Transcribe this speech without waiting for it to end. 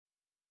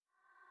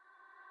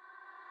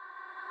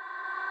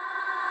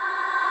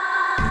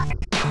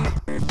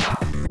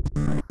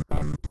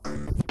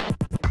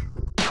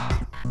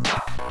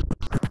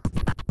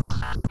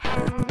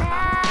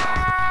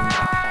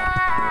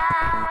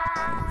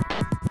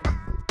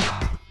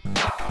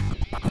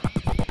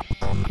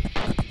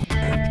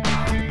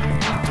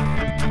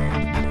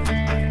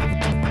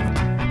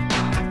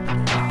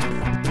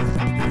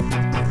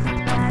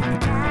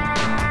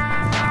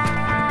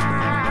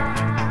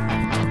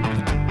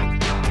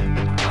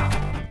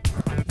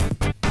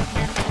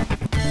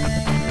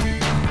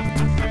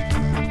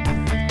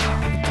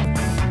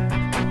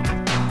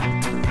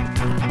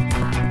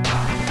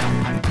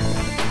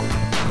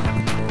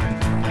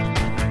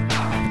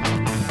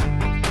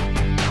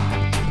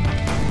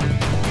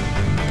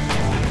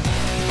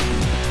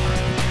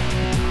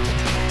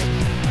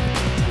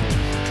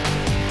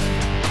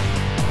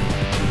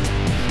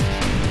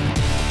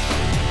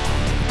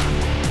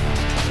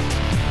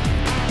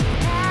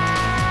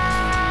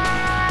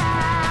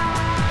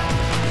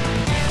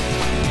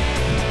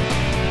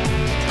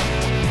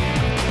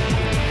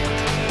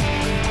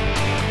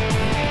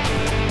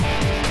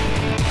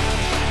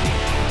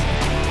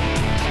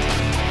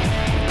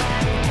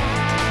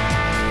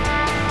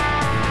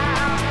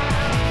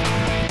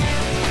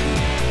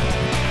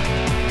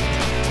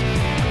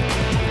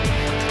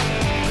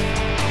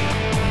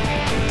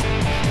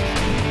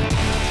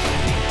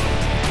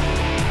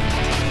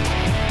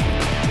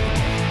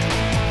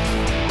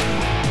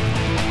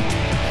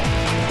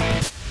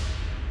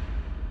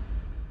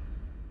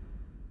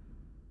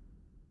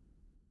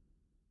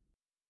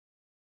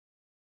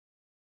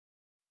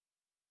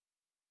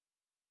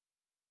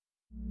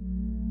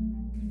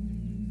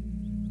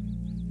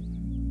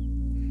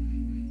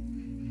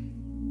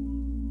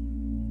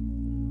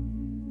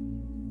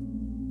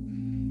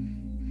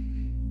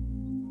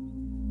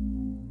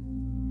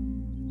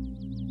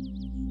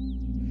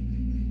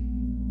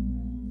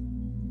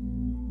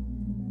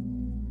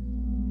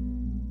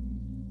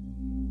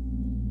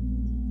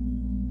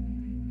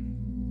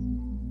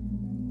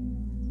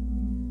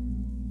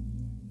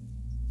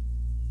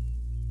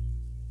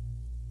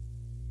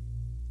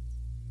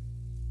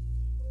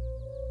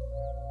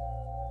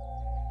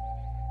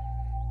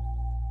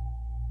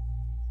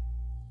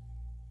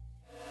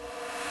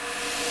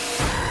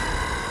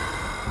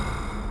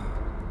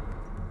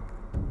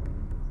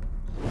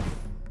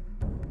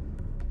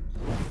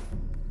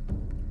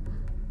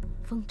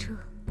风车。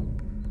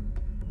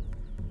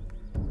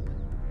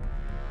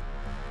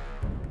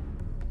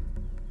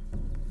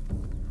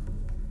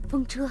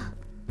风车，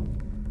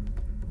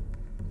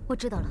我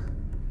知道了。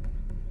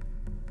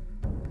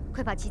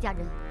快把齐家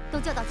人都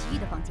叫到齐豫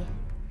的房间。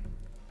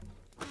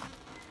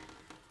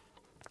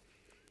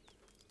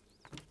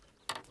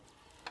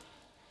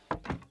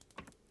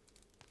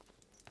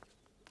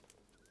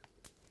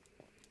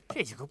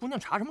这几个姑娘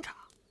查什么查？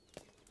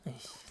哎呀，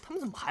她们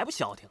怎么还不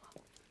消停啊？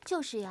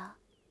就是呀。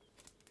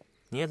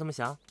你也这么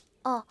想？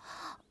哦，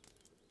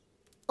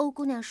欧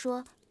姑娘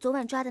说，昨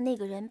晚抓的那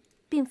个人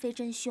并非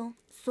真凶，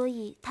所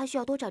以她需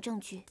要多找证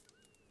据。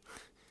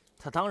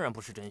他当然不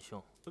是真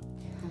凶，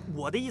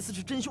我的意思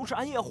是真凶是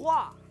安夜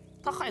画，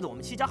他害得我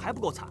们齐家还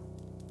不够惨，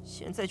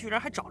现在居然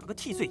还找了个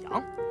替罪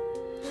羊，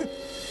哼！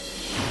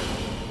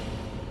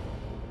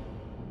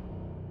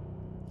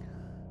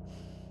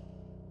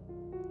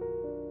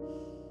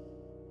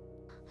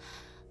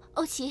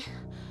欧奇，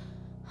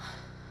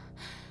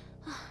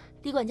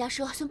李管家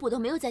说孙捕头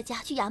没有在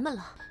家，去衙门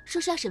了，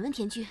说是要审问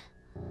田军。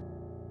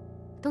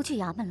都去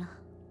衙门了。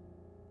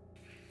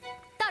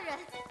大人，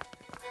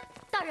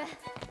大人！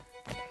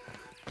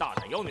大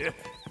胆妖女，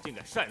竟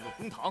敢擅入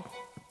公堂！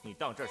你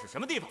当这是什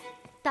么地方？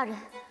大人，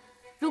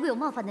如果有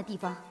冒犯的地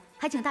方，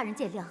还请大人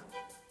见谅。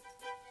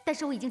但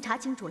是我已经查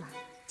清楚了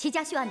齐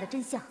家血案的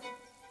真相。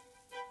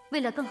为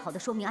了更好的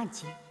说明案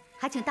情，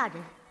还请大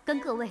人跟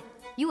各位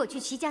与我去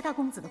齐家大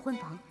公子的婚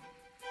房。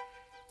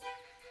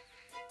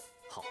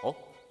好，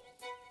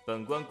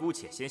本官姑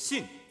且先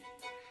信你。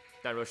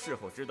但若事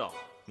后知道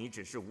你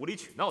只是无理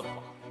取闹的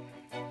话，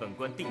本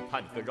官定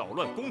判你个扰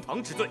乱公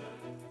堂之罪。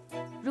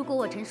如果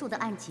我陈述的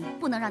案情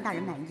不能让大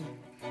人满意，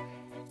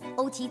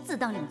欧奇自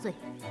当领罪。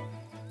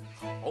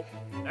好，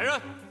来人，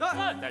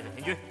带着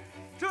田军。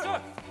是。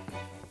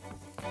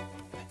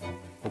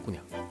欧姑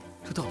娘，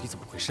这到底怎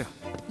么回事啊？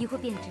一会儿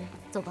便知，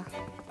走吧。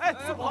哎，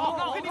做不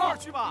好，我跟你一块儿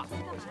去吧。干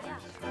嘛呀？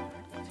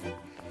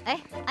哎，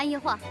安夜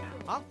画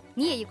啊，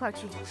你也一块儿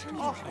去。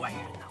哦，坏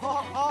人呐！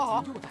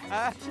好。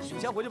哎，你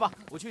们先回去吧，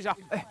我去一下。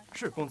哎，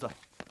是公子。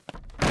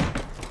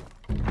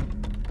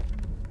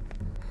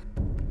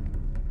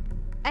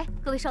哎，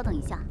各位稍等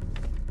一下，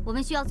我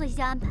们需要做一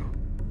些安排。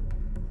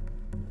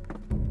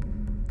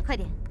快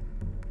点！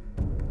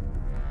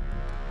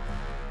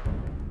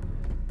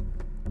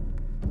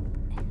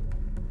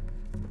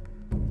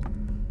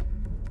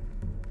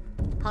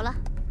好了，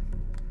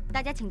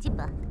大家请进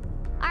吧。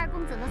二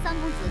公子和三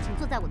公子请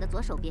坐在我的左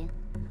手边，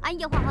安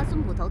夜画和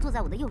孙捕头坐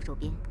在我的右手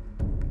边。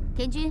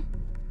田军，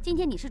今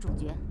天你是主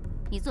角，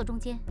你坐中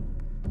间。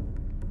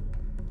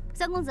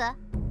三公子，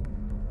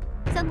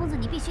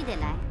你必须得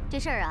来，这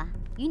事儿啊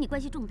与你关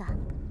系重大。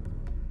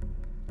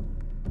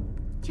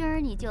今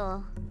儿你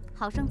就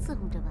好生伺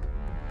候着吧。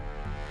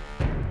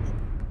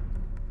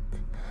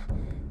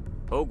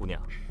欧姑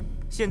娘，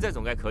现在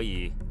总该可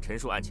以陈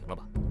述案情了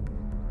吧？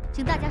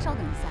请大家稍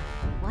等一下，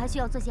我还需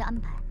要做些安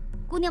排。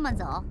姑娘们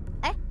走。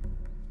哎，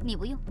你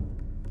不用。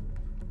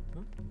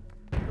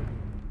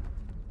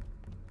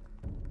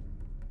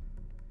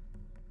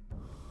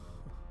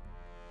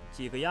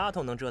几个丫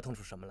头能折腾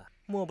出什么来？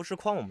莫不是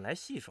诓我们来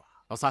戏耍？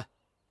老三，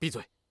闭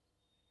嘴！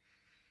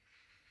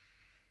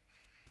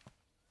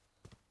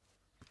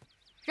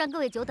让各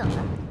位久等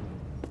了。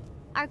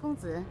二公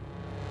子，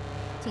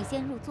请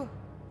先入座。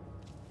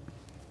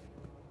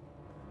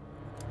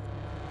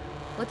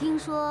我听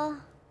说，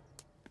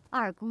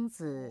二公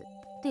子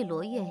对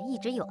罗月一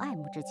直有爱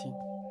慕之情，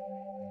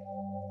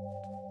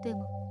对吗？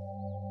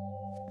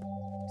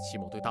齐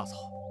某对大嫂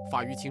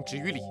发于情，止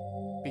于礼，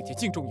并且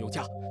敬重有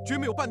加，绝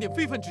没有半点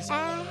非分之想。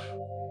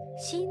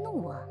息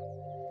怒啊！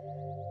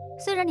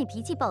虽然你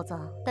脾气暴躁，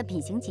但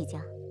品行极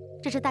佳，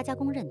这是大家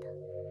公认的。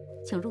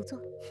请入座。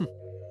哼，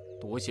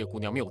多谢姑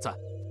娘谬赞。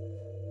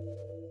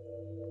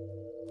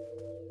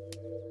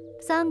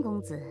三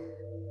公子，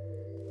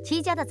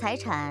齐家的财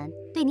产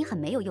对你很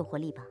没有诱惑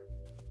力吧？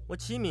我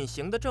齐敏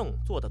行得正，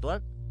坐得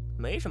端，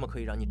没什么可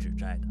以让你指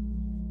摘的。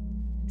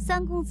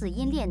三公子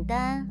因炼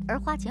丹而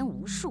花钱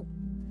无数，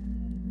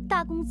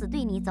大公子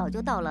对你早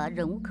就到了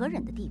忍无可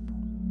忍的地步，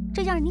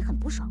这让你很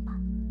不爽吧？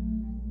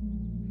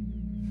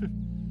哼，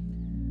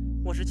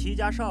我是齐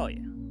家少爷，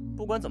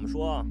不管怎么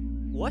说，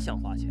我想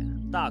花钱，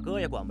大哥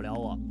也管不了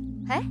我。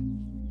哎，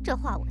这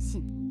话我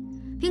信。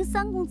凭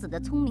三公子的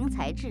聪明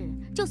才智，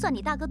就算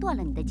你大哥断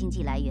了你的经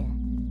济来源，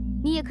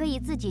你也可以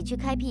自己去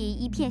开辟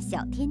一片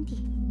小天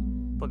地。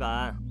不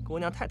敢，姑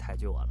娘太抬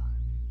举我了。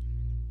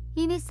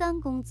因为三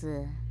公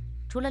子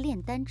除了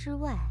炼丹之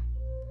外，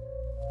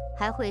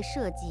还会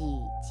设计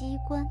机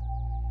关。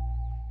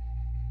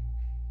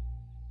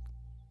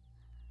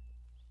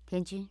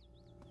田君，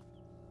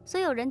所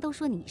有人都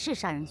说你是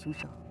杀人凶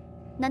手，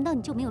难道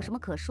你就没有什么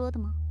可说的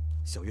吗？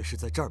小月是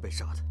在这儿被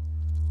杀的。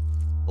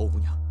欧姑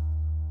娘，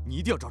你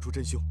一定要找出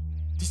真凶，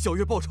替小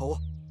月报仇啊！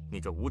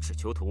你这无耻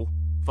囚徒，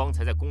方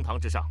才在公堂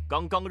之上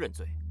刚刚认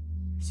罪，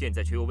现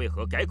在却又为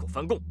何改口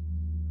翻供？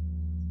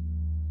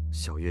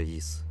小月一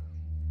死，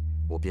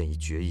我便已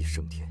决意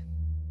升天。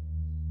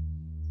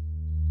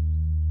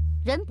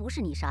人不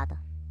是你杀的，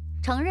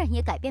承认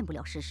也改变不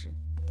了事实。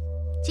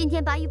今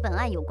天把与本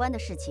案有关的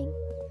事情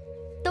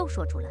都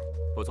说出来。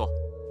不错，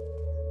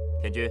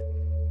田军，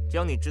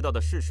将你知道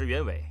的事实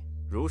原委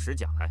如实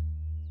讲来。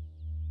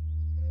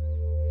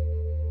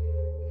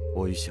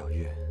我与小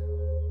月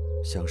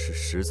相识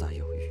实在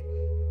有余，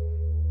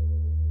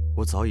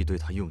我早已对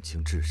她用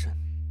情至深，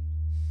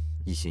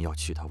一心要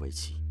娶她为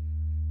妻。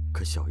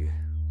可小月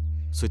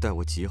虽待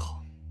我极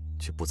好，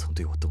却不曾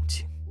对我动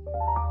情。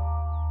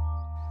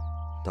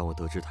当我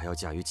得知她要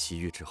嫁于祁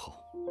煜之后，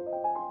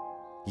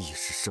一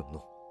时盛怒，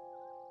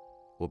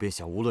我便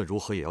想无论如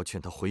何也要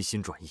劝她回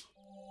心转意。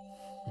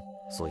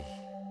所以，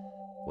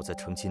我在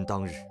成亲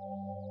当日，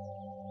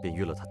便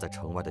约了她在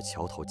城外的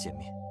桥头见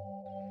面。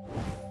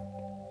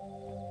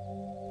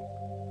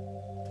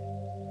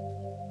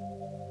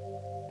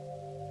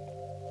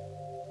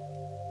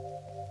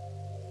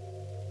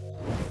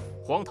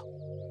荒唐！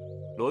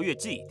罗月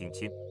既已定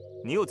亲，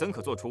你又怎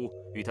可做出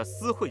与他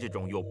私会这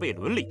种有悖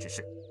伦理之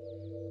事？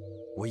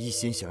我一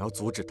心想要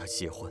阻止他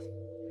结婚，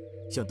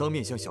想当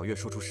面向小月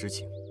说出实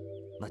情。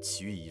那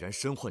祁煜已然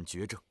身患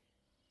绝症，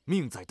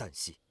命在旦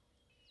夕，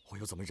我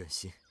又怎么忍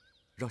心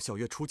让小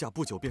月出嫁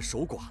不久便守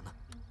寡呢？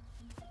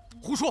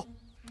胡说！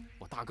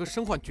我大哥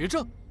身患绝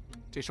症，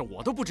这事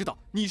我都不知道，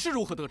你是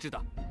如何得知的？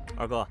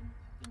二哥，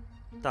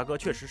大哥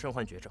确实身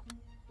患绝症，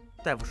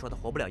大夫说他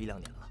活不了1、2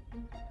年了。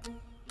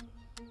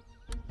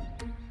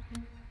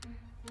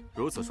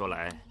如此说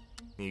来，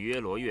你约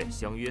罗月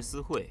相约私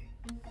会，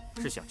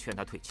是想劝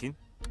她退亲？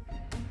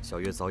小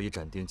月早已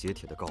斩钉截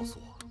铁地告诉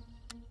我，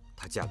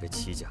她嫁给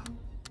祁家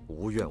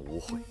无怨无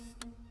悔，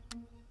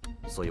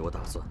所以我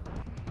打算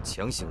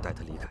强行带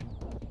她离开。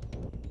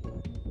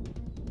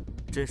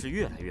真是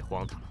越来越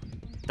荒唐了，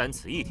单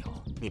此一条，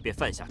你便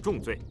犯下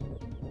重罪。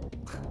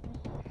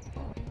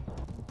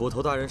捕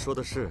头大人说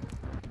的是。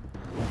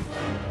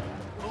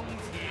恭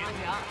喜阿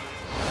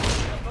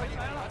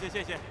娘！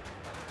谢谢。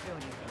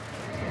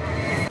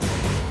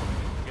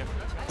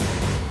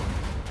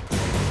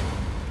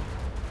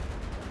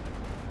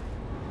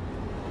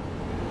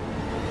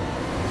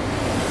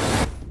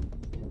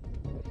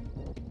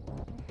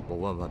我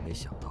万万没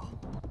想到，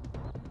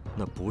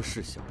那不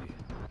是小月。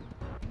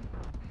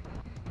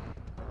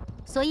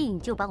所以你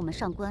就把我们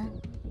上官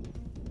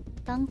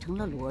当成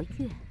了罗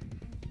月？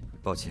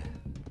抱歉，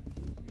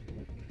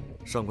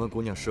上官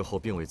姑娘事后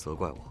并未责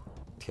怪我，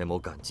田某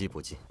感激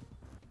不尽。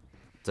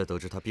在得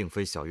知她并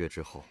非小月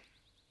之后，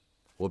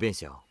我便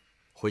想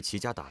回祁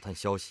家打探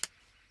消息，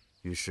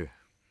于是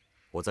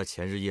我在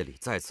前日夜里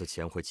再次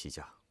前回祁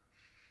家。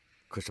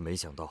可是没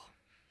想到，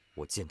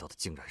我见到的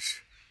竟然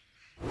是……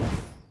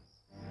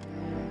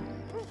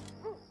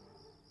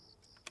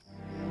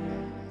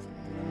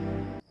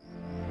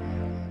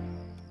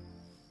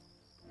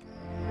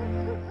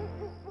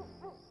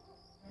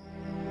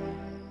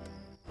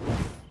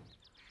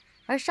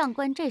而上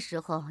官这时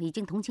候已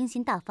经同情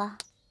心大发，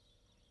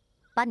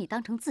把你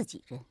当成自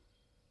己人。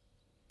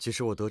其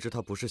实我得知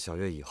她不是小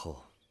月以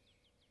后，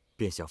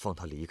便想放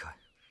她离开。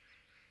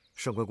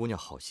上官姑娘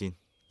好心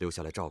留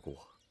下来照顾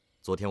我。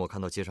昨天我看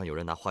到街上有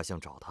人拿画像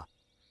找她，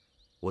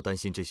我担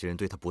心这些人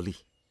对她不利，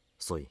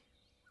所以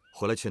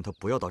回来劝她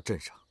不要到镇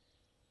上。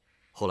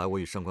后来我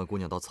与上官姑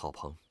娘到草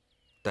棚，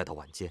待到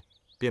晚间，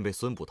便被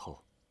孙捕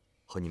头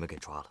和你们给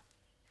抓了。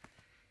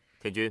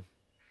田军，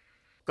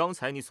刚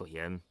才你所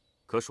言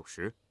可属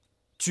实？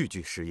句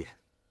句实言。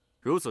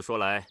如此说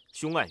来，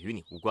凶案与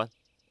你无关。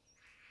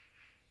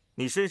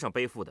你身上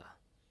背负的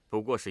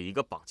不过是一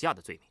个绑架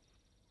的罪名。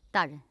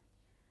大人，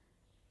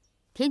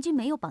田军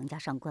没有绑架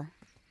上官，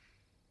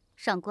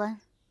上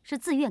官是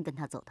自愿跟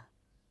他走的。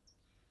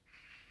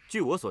据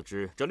我所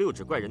知，这6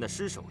指怪人的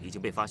尸首已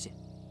经被发现，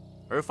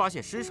而发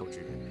现尸首之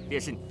人便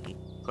是你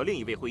和另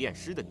一位会验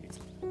尸的女子。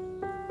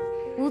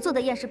仵作的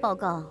验尸报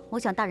告，我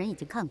想大人已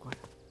经看过了。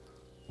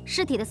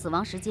尸体的死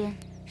亡时间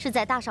是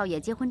在大少爷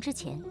结婚之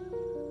前。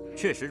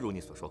确实如你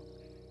所说。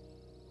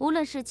无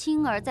论是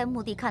青儿在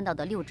墓地看到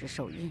的6指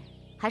手印，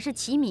还是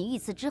齐敏遇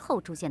刺之后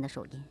出现的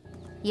手印，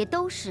也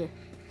都是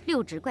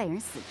6指怪人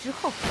死之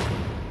后。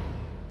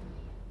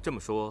这么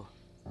说，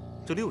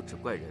这6指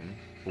怪人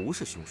不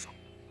是凶手。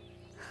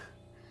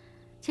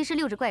其实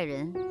6指怪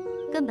人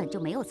根本就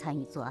没有参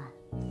与作案。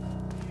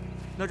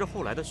那这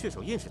后来的血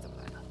手印是怎么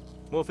来的？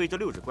莫非这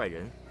6指怪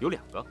人有2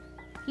个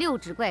？6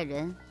指怪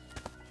人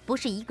不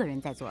是一个人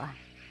在作案。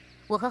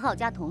我和郝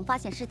佳彤发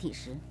现尸体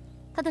时，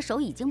他的手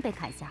已经被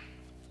砍下，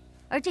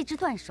而这只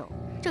断手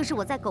正是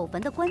我在狗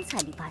坟的棺材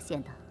里发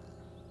现的。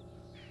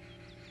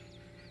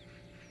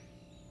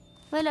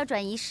为了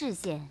转移视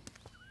线，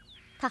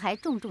他还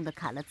重重地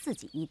砍了自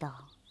己1刀。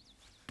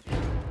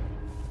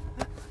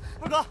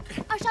二哥，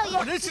二少爷，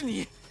果然是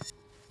你！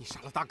你杀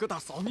了大哥大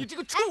嫂，你这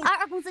个畜！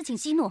二公子请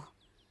息怒。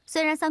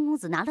虽然3公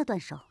子拿了断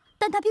手，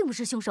但他并不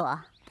是凶手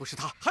啊。不是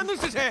他，还能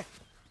是谁？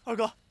二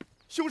哥，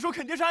凶手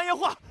肯定是安夜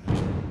画。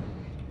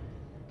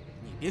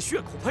你别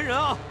血口喷人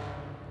啊！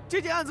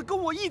这件案子跟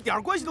我一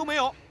点关系都没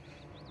有。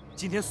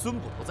今天孙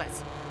捕头在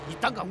此，你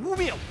胆敢污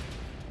蔑我！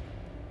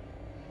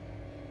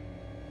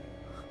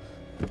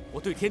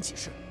我对天起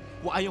誓，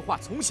我安夜化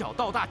从小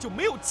到大就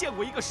没有见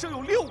过一个生有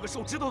6个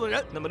手指头的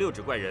人。那么6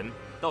指怪人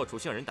到处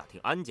向人打听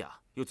安家，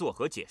又作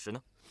何解释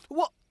呢？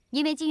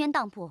因为金源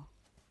当铺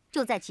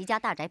就在齐家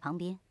大宅旁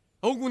边。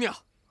欧姑娘，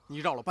你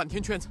绕了半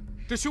天圈子，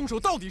这凶手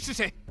到底是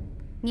谁？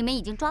你们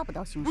已经抓不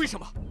到凶手。为什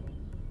么？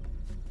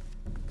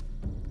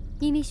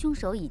因为凶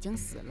手已经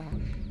死了。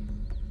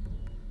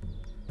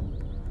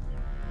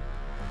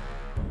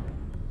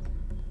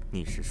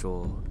你是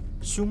说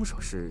凶手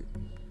是？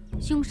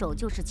凶手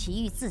就是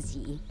齐豫自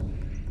己。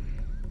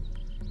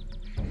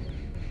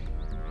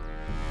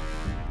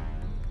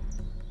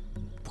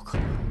不可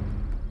能！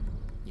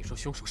你说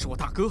凶手是我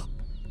大哥？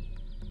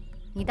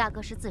你大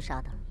哥是自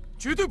杀的。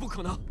绝对不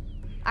可能！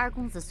二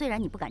公子虽然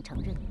你不敢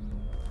承认，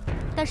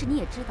但是你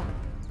也知道，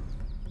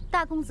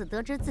大公子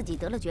得知自己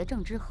得了绝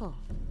症之后，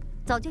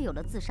早就有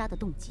了自杀的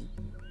动机。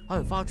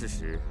案发之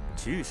时，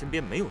齐豫身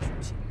边没有凶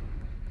器，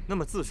那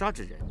么自杀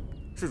之人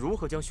是如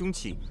何将凶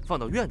器放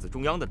到院子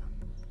中央的呢？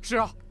是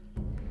啊。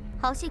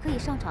好戏可以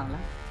上场了，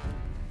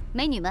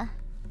美女们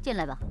进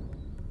来吧。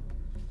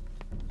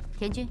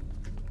田君，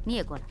你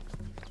也过来。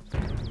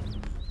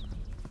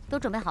都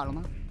准备好了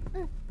吗？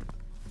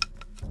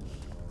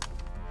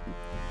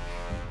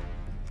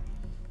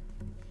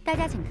大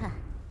家请看，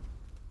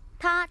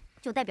它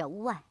就代表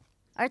屋外，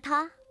而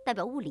它代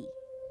表屋里。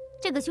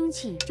这个凶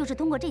器就是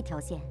通过这条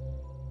线，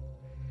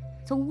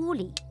从屋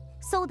里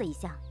嗖的一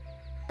下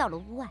到了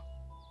屋外。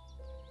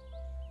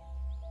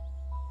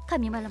看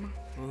明白了吗？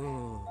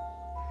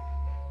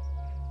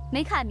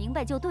没看明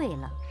白就对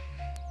了，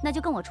那就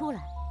跟我出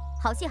来，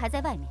好戏还在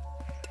外面。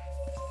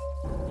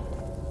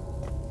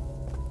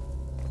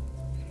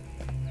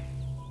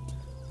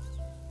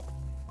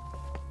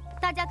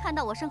大家看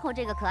到我身后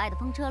这个可爱的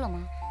风车了吗？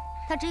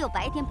它只有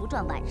白天不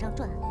转，晚上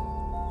转。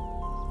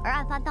而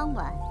案发当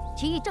晚，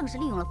齐豫正是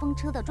利用了风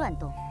车的转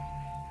动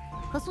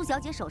和苏小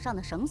姐手上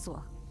的绳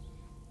索，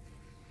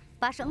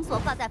把绳索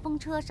挂在风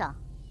车上。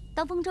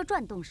当风车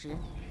转动时，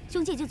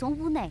凶器就从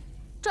屋内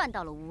转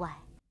到了屋外。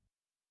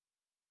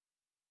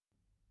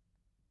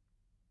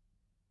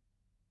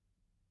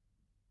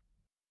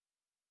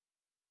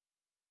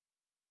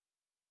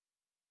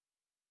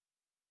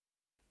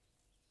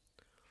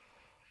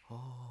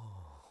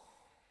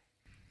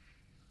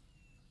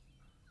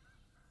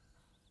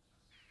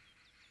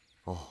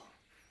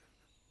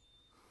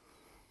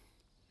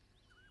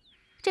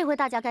这回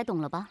大家该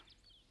懂了吧？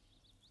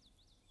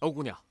欧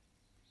姑娘，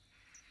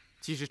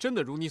即使真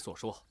的如你所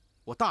说，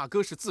我大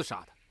哥是自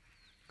杀的，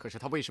可是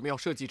他为什么要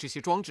设计这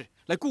些装置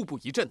来固步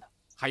一阵呢？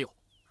还有，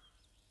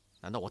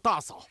难道我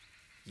大嫂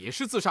也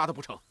是自杀的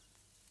不成？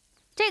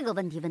这个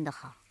问题问得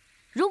好。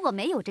如果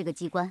没有这个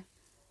机关，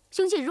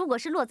凶器如果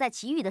是落在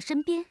齐豫的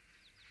身边，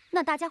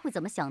那大家会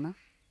怎么想呢？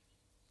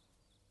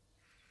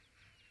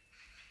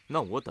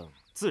那我等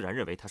自然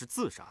认为他是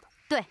自杀的。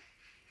对，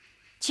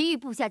齐豫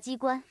布下机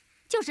关，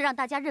就是让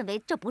大家认为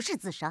这不是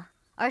自杀，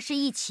而是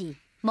一起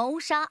谋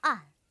杀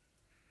案。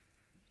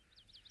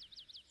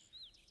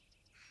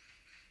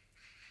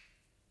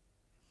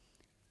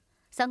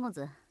三公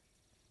子，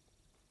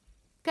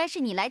该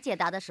是你来解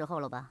答的时候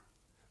了吧？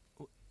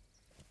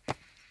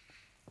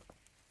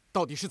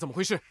到底是怎么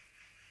回事？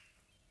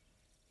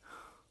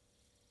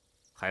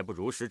还不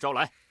如实招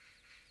来。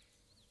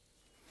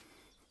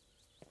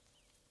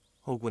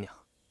欧姑娘，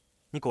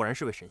你果然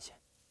是位神仙，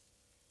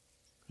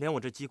连我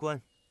这机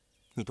关，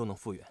你都能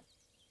复原。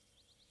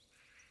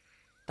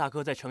大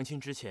哥在成亲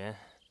之前，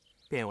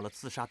便有了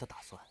自杀的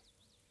打算，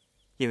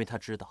因为他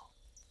知道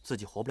自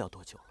己活不了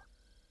多久了。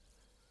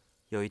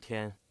有一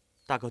天，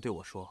大哥对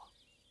我说，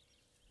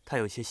他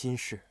有些心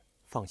事，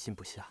放心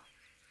不下。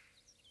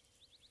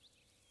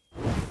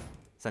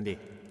三弟，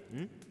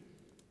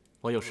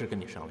我有事跟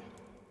你商量。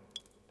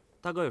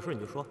大哥有事你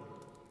就说。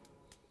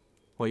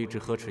我一直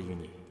呵斥于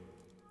你，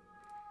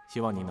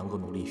希望你能够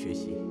努力学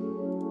习，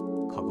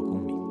考个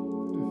功名。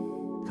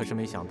可是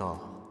没想到，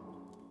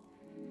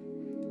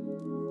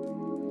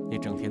你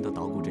整天都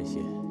捣鼓这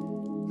些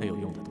没有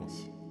用的东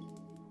西。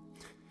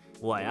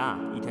我呀，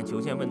一天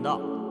求贤问道，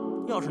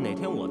要是哪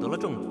天我得了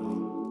正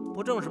果，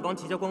不正是帮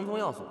齐家光宗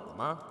耀祖了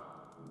吗？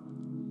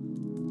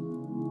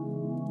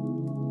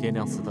爹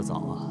娘死得早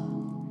啊，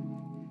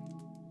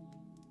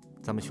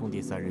咱们兄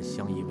弟3人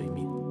相依为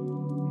命。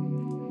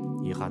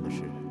遗憾的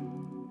是，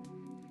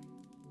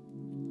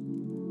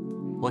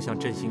我想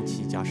振兴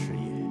齐家事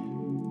业，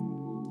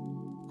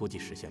估计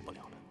实现不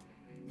了了。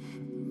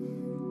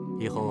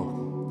以后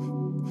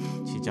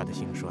齐家的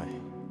兴衰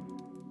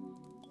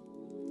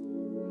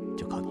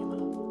就靠你们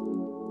了。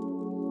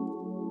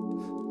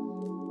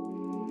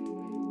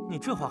你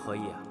这话何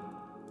意啊？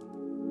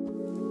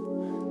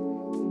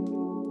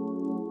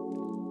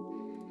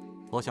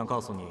我想告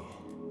诉你，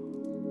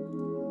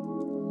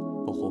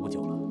我活不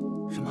久了。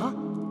什么？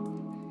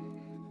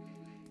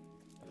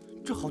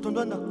这好端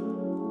端的，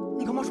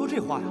你干嘛说这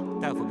话呀？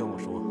大夫跟我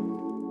说，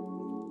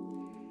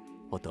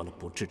我得了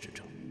不治之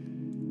症。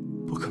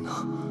不可能！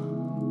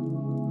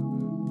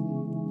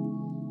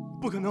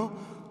不可能！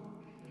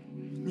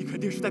你肯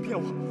定是在骗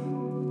我！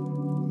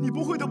你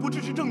不会得不治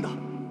之症的！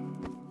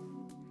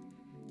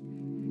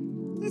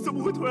你怎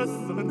么会突然死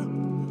了呢？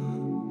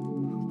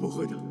不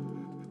会的，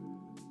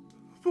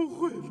不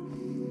会的。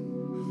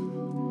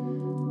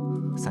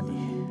三弟，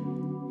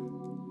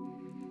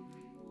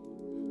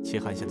齐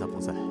寒现在不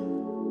在，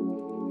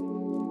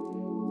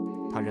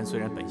他人虽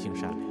然本性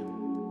善良，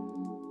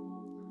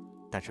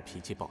但是脾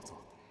气暴躁，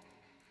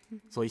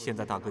所以现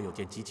在大哥有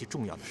件极其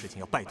重要的事情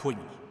要拜托于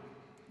你。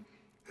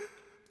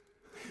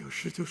有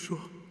事就说。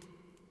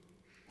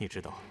你知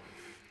道，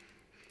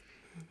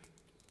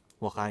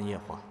我和安夜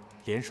华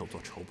联手做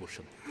绸布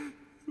生意。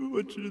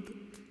我知道。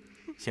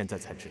现在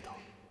才知道，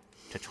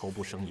这绸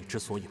布生意之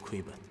所以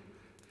亏本，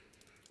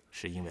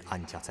是因为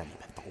安家在里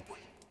面捣鬼。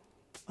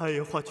安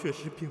夜华确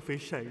实并非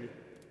善人。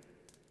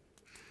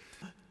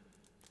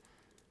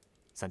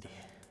三弟，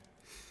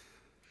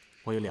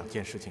我有2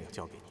件事情要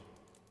交给你，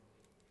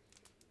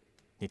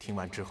你听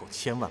完之后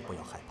千万不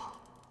要害怕，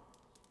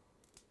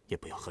也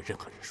不要和任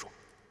何人说。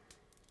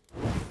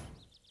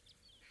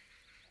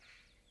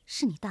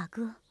是你大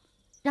哥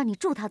让你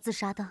助他自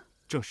杀的？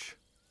正是。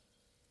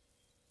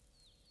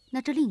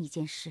那这另一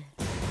件事，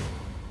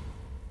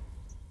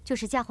就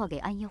是嫁祸给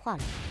安夜华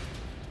了。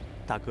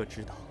大哥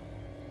知道，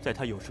在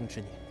他有生之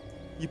年，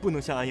已不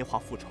能向安夜华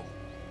复仇，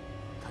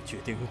他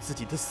决定用自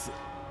己的死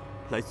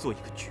来做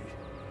一个局，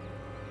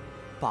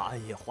把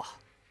安夜华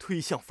推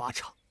向法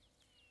场。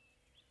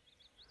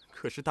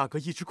可是大哥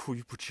一直苦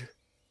于不知，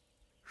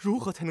如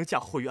何才能嫁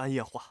祸于安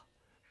夜华？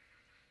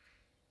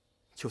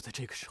就在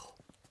这个时候，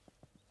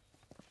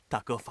大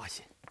哥发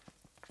现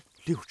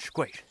6只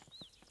怪人。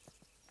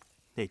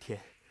那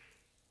天，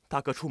大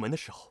哥出门的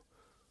时候，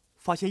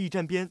发现驿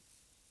站边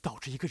倒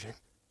着一个人，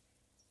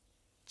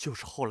就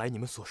是后来你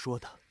们所说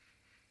的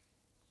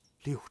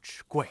6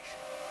只怪人。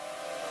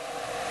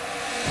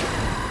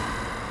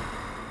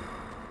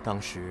当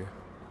时，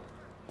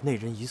那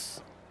人已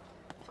死，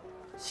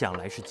想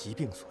来是疾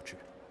病所致。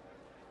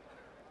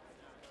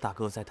大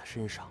哥在他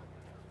身上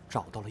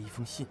找到了一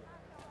封信，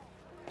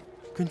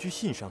根据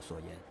信上所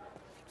言，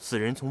此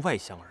人从外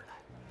乡而来，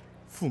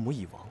父母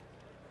已亡。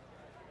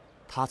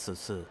他此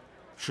次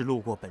是路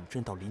过本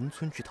镇到邻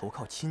村去投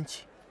靠亲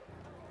戚，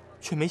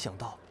却没想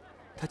到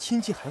他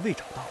亲戚还未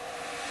找到，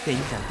便已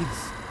染病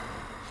死了。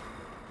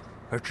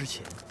而之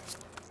前，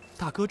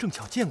大哥正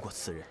巧见过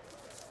此人。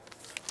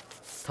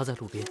他在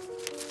路边，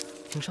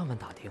听上门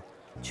打听，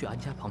去安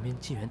家旁边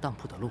金源当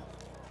铺的路。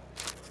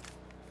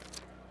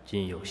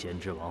今有贤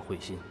侄王慧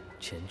心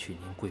前去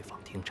您贵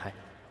坊听差。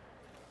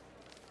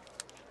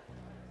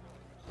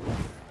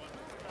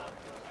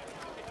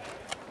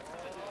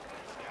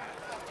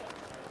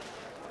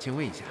请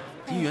问一下，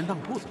金源当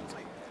铺怎么走？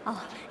哦，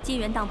金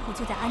源当铺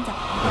就在安家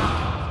旁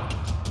边。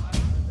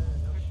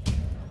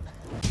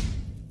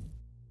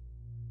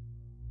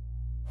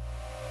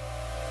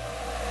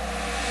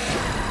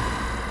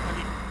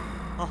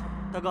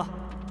大哥，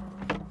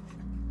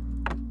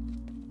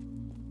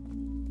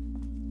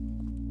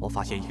我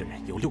发现一个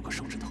人有6个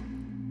手指头，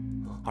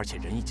而且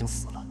人已经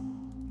死了。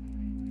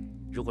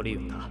如果利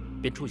用他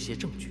编出一些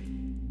证据，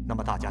那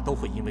么大家都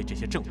会因为这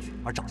些证据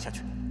而找下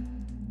去，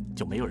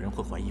就没有人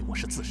会怀疑我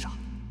是自杀。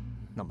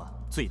那么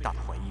最大的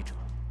怀疑者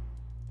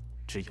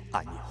只有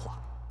暗夜花。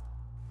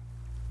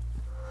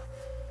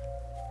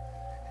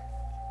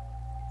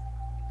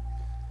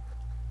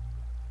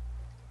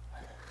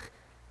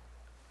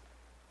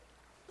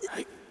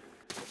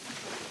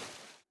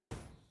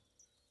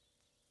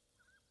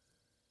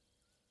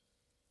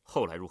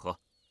后来如何？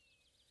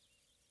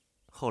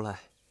后来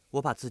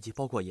我把自己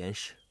包裹严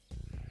实，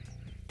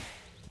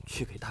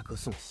去给大哥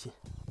送信。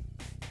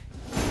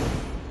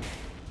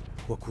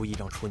我故意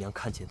让厨娘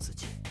看见自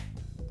己，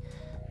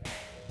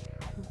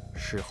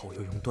事后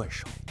又用断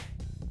手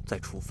在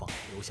厨房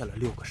留下了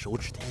6个手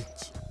指的印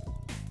记。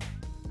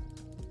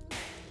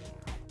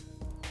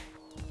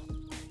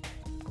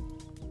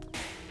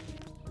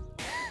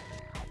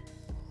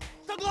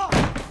大哥，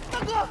大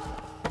哥，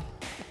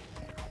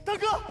大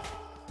哥！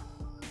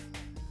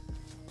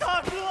大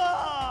哥，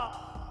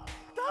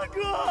大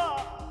哥，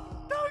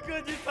大哥，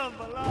你怎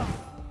么了？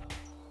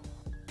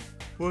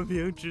我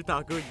明知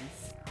大哥已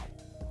死，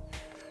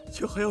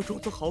却还要装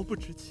作毫不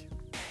知情，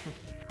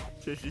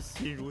真是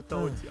心如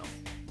刀绞。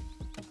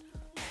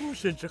我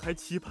甚至还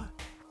期盼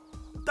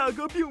大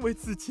哥并未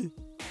自尽，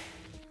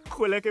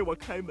回来给我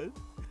开门。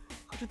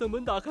可是等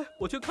门打开，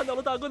我却看到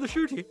了大哥的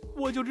尸体，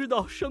我就知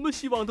道什么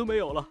希望都没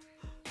有了。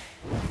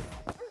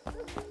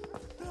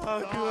大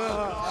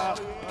哥。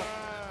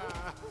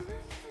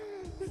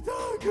大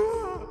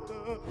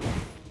哥，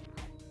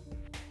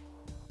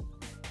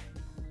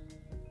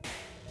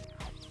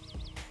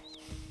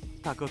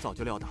大哥早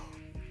就料到，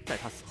在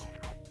他死后，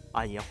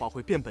暗夜花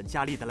会变本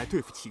加厉的来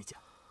对付戚家。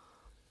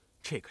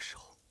这个时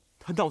候，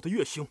他闹得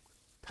越凶，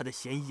他的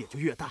嫌疑也就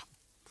越大。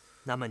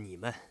那么你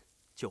们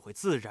就会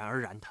自然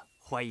而然的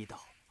怀疑到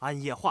暗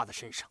夜花的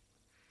身上。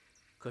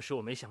可是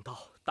我没想到，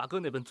大哥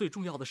那本最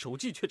重要的手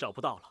记却找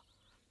不到了。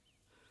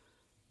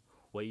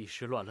我一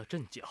时乱了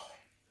阵脚。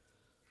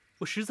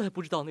我实在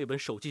不知道那本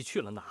手记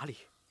去了哪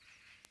里。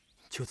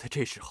就在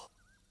这时候，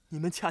你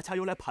们恰恰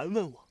又来盘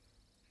问我。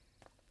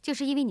就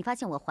是因为你发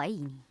现我怀疑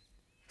你，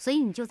所以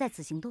你就在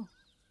此行动。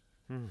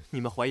你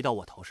们怀疑到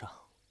我头上，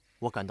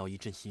我感到一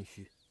阵心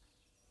虚，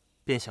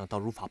便想到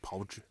如法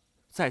炮制，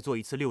再做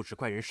一次6指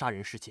怪人杀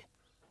人事件，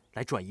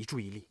来转移注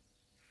意力。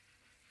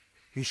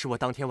于是我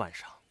当天晚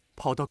上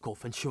跑到狗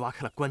坟去挖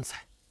开了棺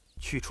材，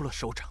取出了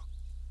手掌。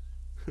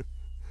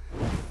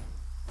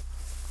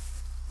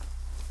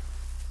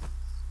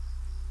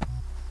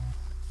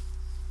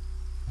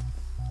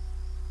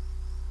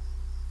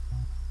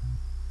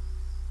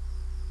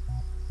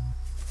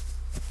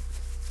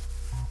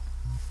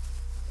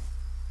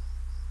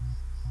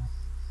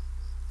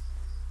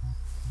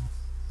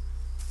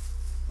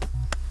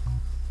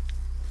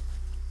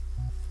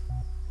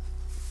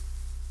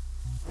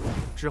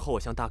之后，我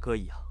像大哥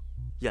一样，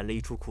演了一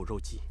出苦肉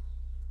计，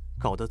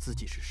搞得自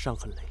己是伤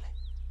痕累累。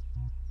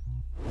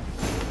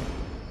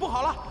不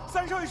好了，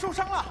三少爷受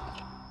伤了！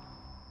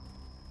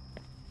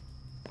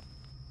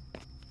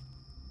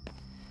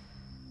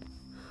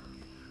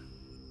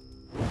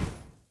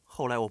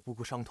后来我不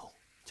顾伤痛，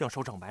将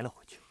手掌埋了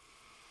回去。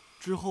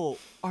之后，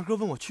二哥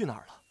问我去哪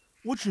儿了，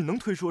我只能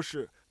推说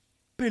是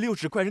被6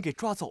指怪人给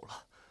抓走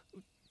了。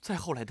再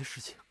后来的事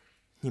情，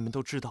你们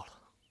都知道了。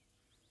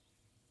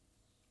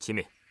启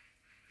敏，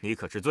你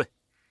可知罪？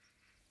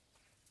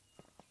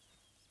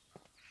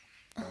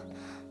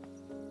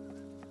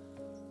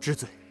知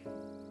罪。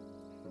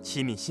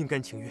启敏心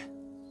甘情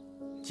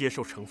愿接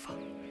受惩罚。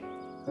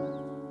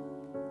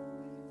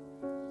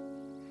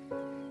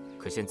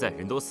可现在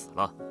人都死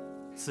了，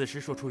此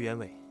时说出原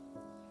委，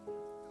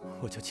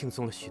我就轻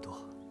松了许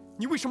多。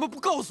你为什么不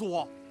告诉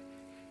我？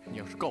你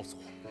要是告诉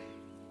我，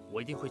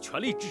我一定会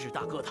全力支持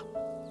大哥的。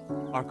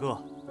二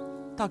哥，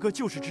大哥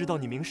就是知道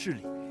你明事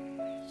理，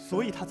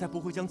所以他才不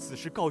会将此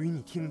事告于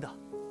你听的。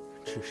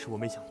只是我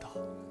没想到，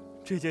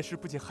这件事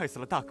不仅害死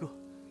了大哥，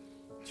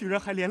居然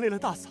还连累了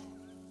大嫂。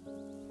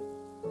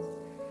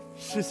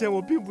事先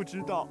我并不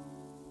知道，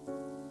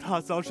大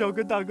嫂是要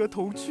跟大哥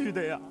同去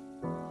的呀。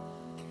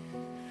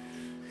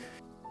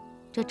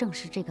这正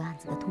是这个案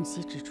子的痛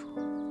惜之处。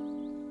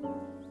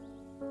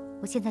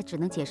我现在只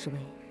能解释为，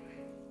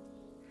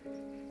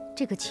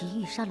这个祁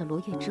煜杀了罗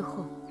月之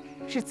后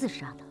是自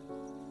杀的。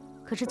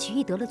可是祁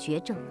煜得了绝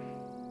症，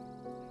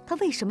他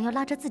为什么要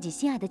拉着自己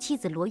心爱的妻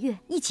子罗月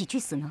一起去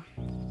死呢？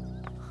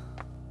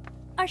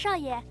二少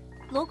爷，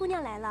罗姑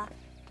娘来了。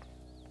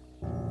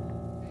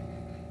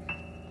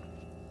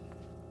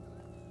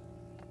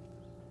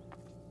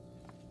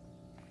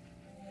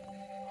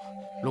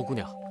罗姑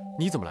娘，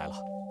你怎么来了？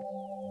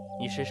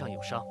你身上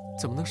有伤，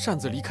怎么能擅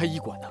自离开医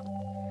馆呢？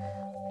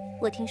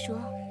我听说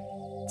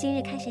今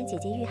日开审姐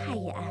姐遇害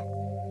一案，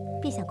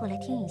便想过来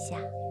听一下。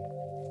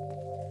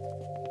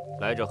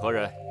来者何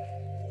人？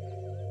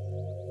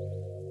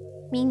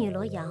民女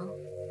罗瑶，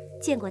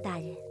见过大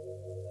人。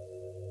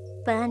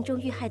本案中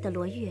遇害的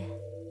罗月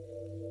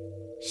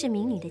是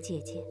民女的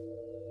姐姐。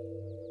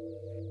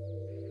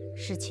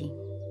事情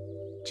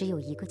只有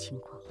一个情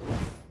况。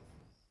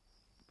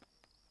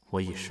我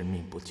已是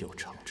命不久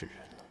长之人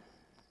了，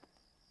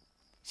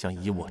想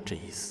以我这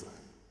一死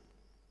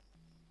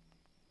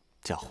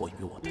嫁祸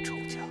于我的仇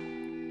家，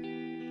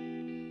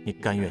你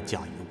甘愿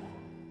嫁于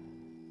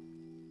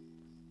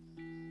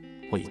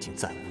我，我已经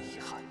再无遗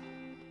憾，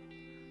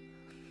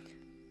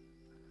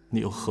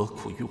你又何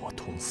苦与我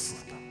同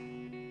死呢？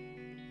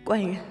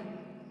官人，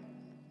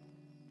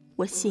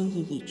我心意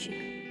已决，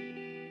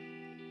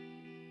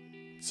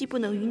既不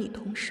能与你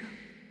同生，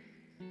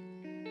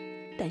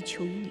但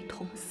求与你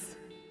同死。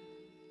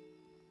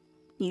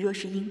你若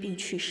是因病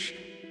去世，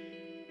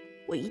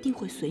我一定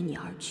会随你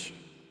而去。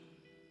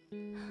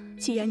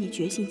既然你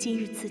决心今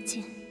日自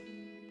尽，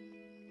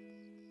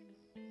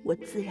我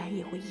自然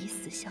也会以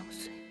死相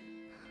随。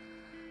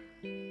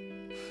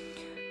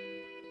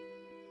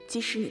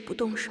即使你不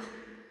动手，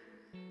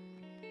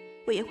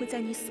我也会在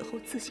你死后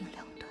自行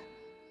了断。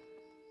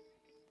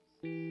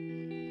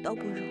倒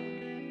不如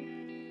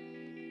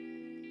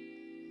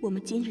我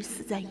们今日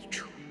死在一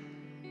处，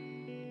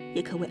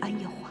也可为安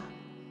夜华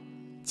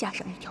加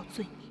上一条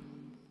罪名。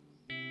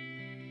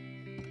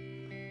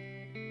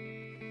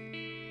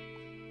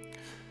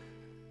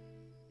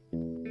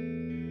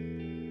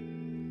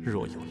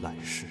若有来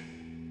世，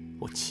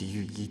我祁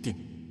煜一定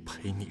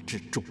陪你至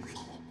终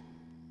老。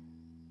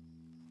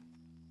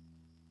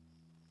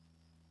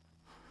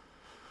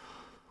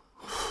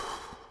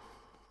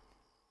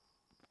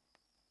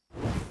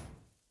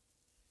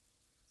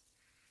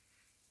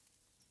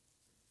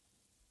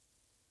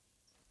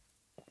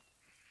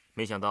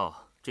没想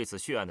到这次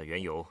血案的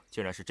缘由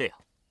竟然是这样。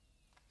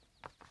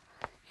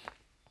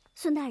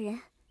孙大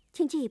人，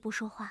请进一步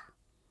说话。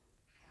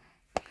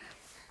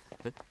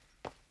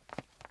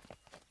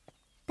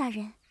大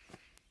人，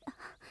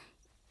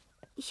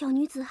小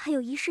女子还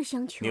有一事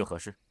相求。你有何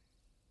事？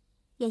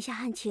眼下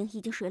案情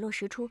已经水落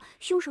石出，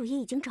凶手也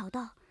已经找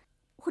到，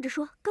或者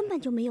说根本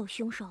就没有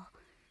凶手。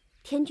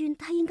田君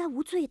他应该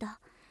无罪的，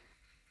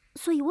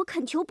所以我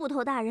恳求捕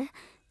头大人，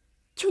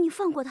求你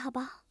放过他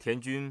吧。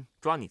田君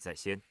抓你在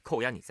先，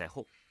扣押你在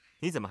后，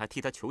你怎么还替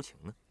他求情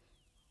呢？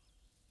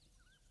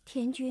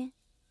田君，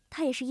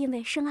他也是因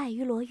为深爱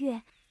于罗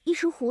月，一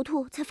时糊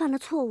涂才犯了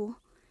错误。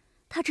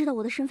他知道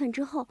我的身份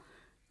之后，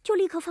就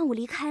立刻放我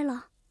离开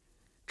了。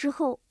之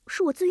后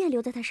是我自愿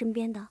留在他身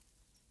边的，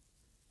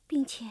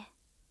并且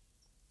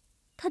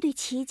他对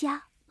齐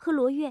家和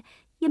罗月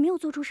也没有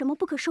做出什么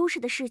不可收拾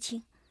的事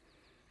情。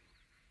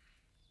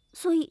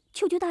所以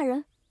求求大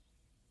人，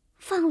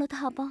放了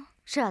他吧。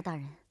是啊，大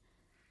人。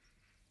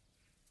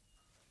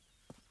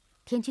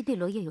田君对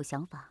罗月有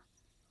想法，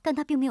但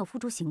他并没有付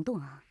诸行动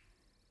啊，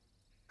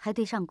还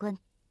对上官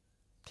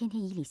天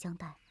天以礼相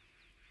待。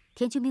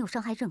田君没有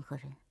伤害任何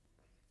人，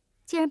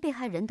既然被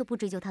害人都不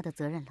追究他的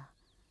责任了，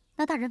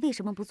那大人为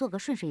什么不做个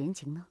顺水人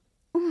情呢？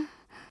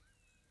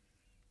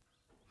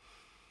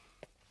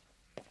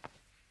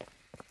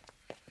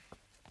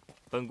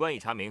本官已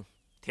查明，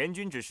田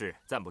君之事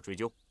暂不追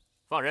究，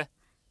放人。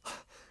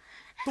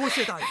多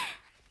谢大人。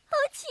欧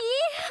奇，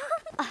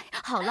哎，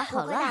好了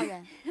好了，大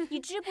人，你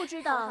知不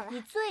知道你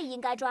最应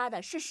该抓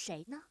的是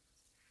谁呢？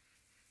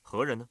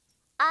何人呢？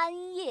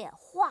安夜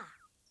画。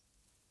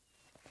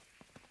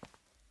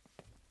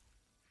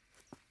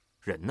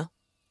人呢？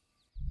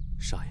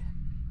少爷，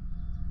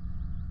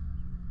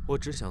我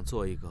只想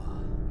做一个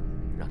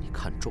让你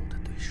看重的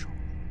对手。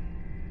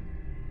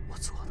我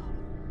做到了。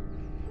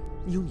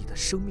你用你的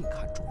生命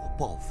看重我，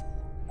报复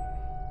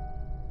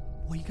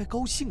我，我应该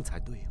高兴才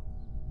对啊！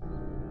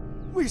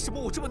为什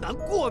么我这么难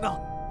过呢？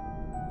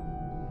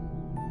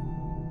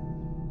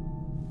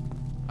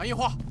安夜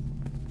花，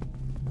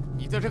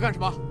你在这干什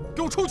么？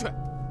给我出去！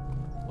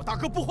我大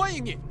哥不欢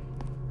迎你。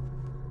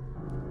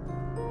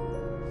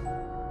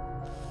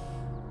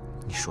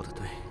你说的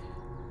对，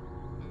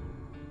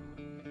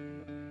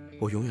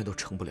我永远都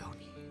成不了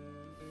你。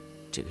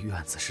这个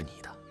院子是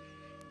你的，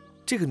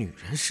这个女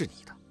人是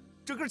你的，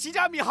整个齐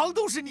家米行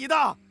都是你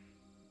的。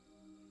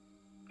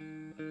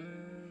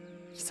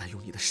你在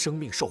用你的生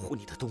命守护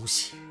你的东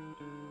西。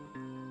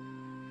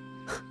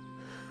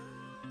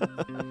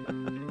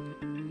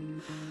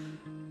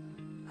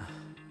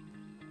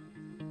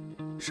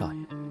少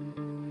爷，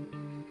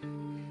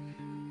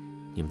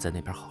你们在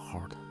那边好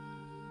好的，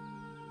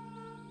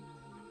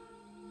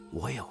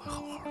我也会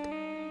好好的。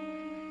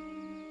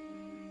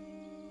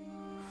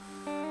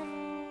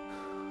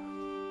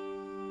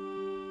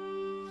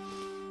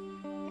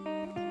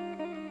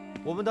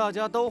我们大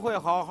家都会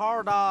好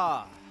好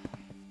的。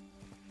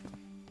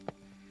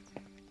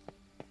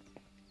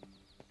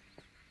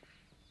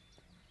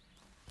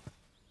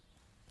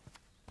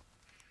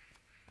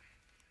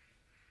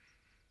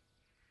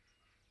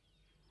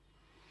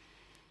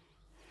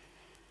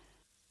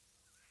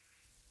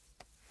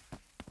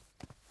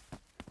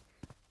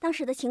当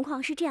时的情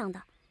况是这样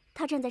的，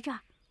他站在这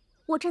儿，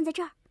我站在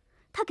这儿，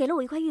他给了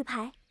我一块玉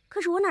牌，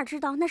可是我哪知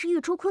道那是玉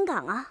出昆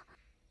岗啊，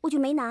我就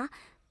没拿，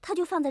他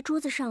就放在桌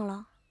子上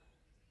了。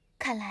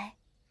看来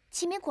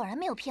齐明果然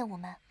没有骗我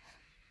们，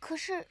可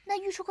是那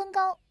玉出昆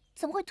冈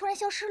怎么会突然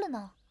消失了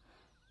呢？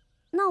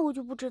那我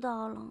就不知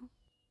道了。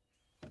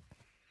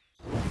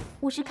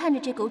我是看着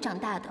这狗长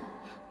大的，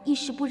一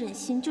时不忍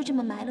心就这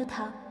么埋了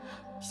它，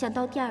想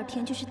到第二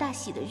天就是大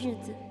喜的日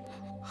子，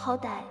好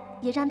歹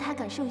也让它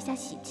感受一下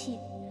喜气，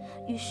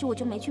于是我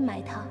就没去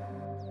埋它。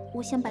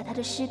我想把它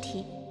的尸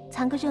体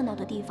藏个热闹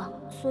的地方，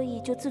所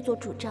以就自作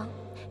主张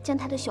将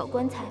他的小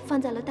棺材放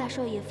在了大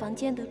少爷房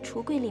间的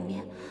橱柜里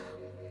面。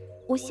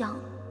我想，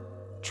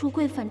橱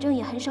柜反正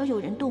也很少有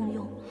人动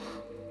用，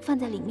放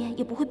在里面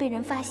也不会被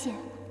人发现。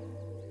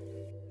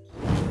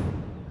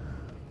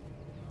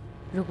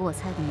如果我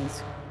猜的没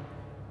错，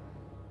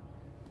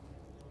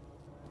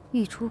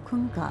玉出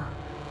昆岗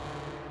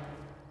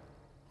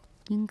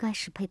应该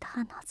是被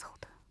他拿走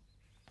的。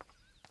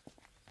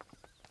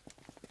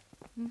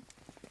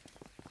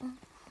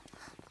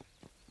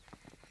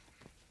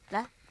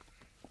来，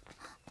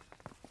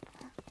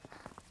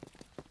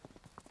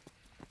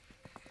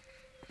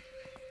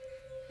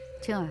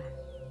青儿，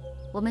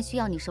我们需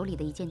要你手里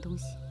的一件东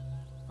西。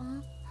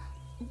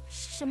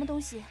什么东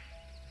西？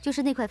就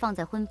是那块放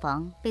在婚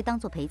房被当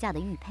作陪嫁的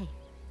玉佩，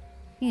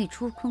玉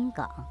出昆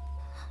岗。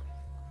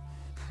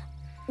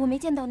我没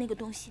见到那个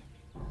东西。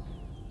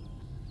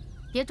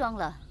别装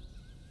了，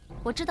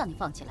我知道你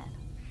放起来了。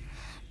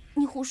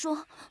你胡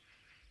说！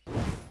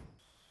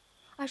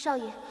二少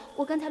爷，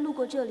我刚才路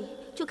过这里，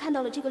就看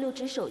到了这个6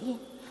指手印，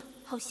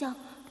好像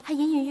还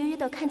隐隐约约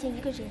的看见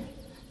一个人。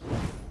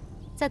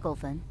在狗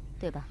坟，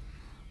对吧？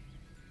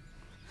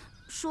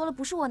说了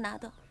不是我拿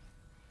的。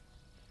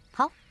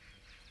好，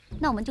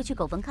那我们就去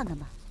狗坟看看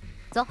吧。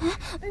走。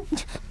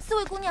四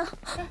位姑娘，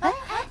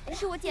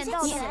是我捡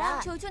到的，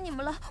求求你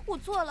们了，我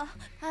错了。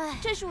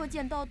这是我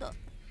捡到的。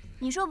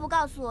你说不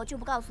告诉我就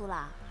不告诉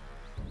啦？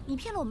你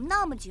骗了我们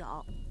那么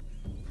久，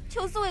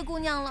求四位姑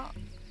娘了。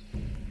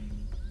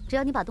只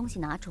要你把东西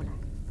拿出来，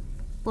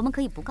我们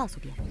可以不告诉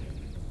别人。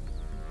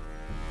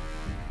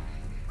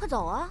快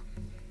走啊，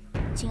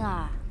青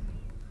儿，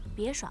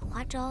别耍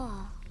花招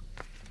啊！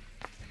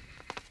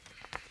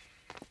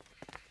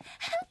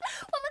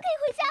我们可以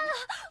回家了，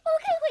我们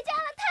可以回家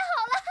了，太好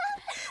了，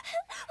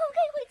我们可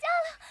以回家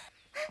了。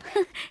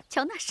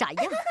瞧那傻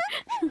样！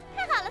太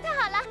好了，太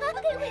好了，我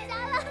们可以回家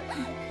了。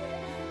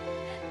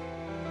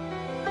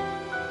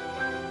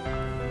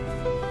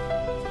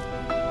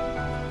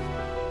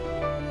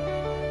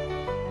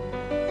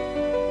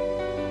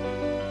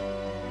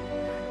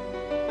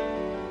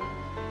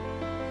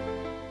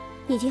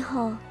你今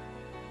后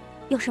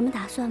有什么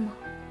打算吗？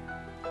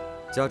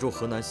家住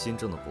河南新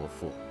郑的伯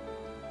父，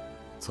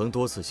曾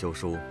多次修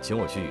书请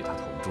我去与他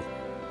同住。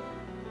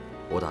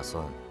我打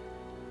算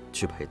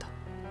去陪他。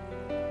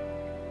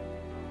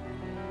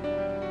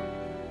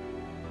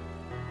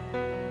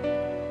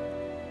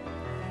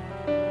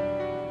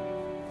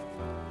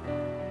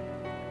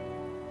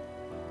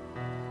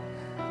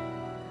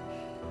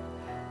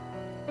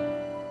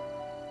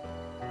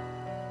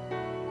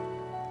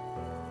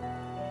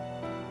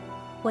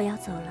我要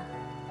走了，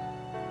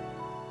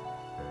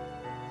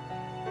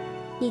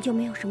你就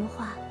没有什么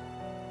话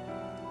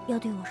要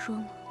对我说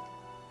吗？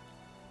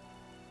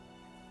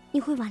你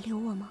会挽留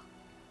我吗？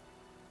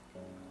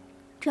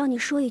只要你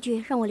说一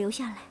句让我留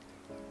下来，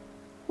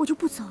我就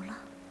不走了。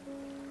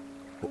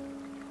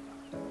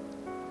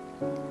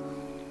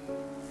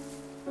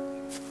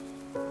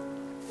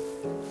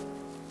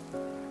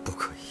不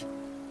可以。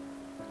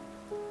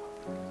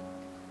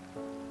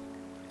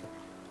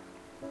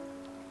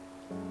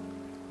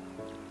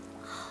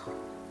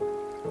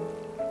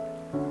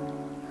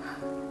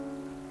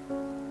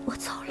我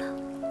走了。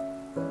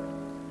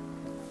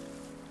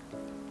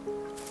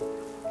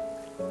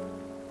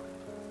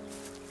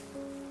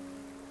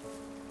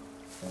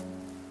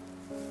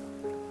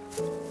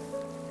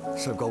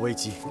上官危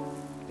机，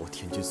我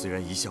田军虽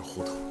然一向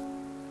糊涂，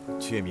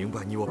却也明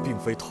白你我并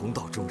非同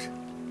道中人。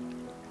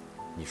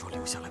你若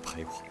留下来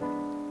陪我，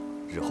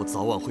日后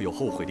早晚会有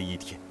后悔的一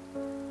天。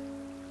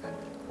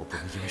我不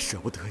能因为舍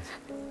不得你，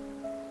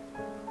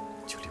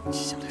就留你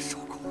下来受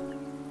苦。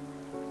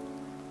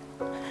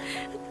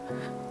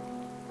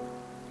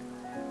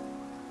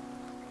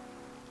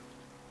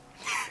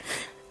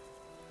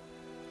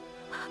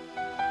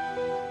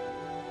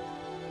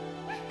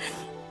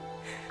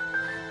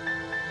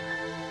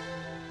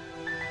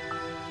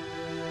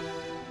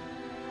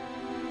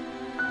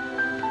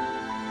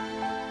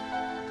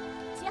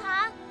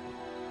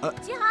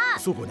齐寒，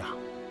苏姑娘，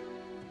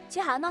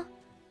齐寒呢？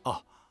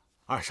哦，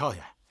二少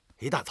爷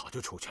一大早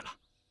就出去了。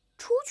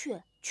出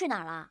去哪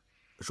儿了？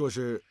说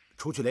是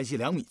出去联系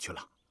2米去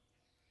了。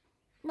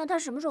那他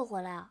什么时候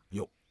回来啊？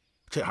哟，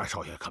这二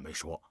少爷可没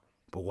说。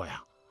不过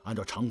呀，按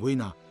照常规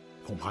呢，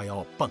恐怕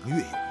要半个月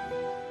有余。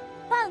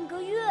半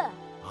个月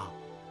啊！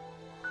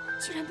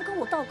既然不跟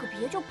我道个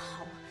别就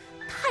跑了，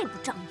太不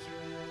仗义了。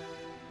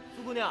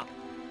苏姑娘。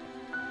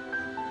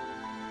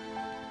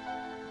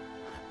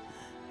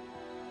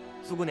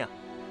苏姑娘，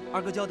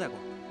二哥交代过，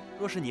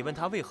若是你问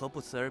他为何不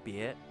辞而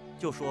别，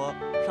就说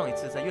上一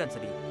次在院子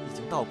里已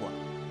经道过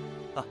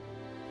了。啊，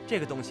这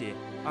个东西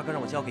二哥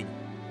让我交给你，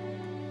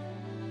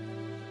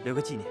留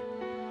个纪念。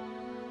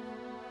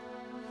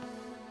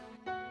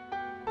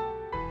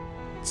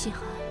齐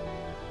寒，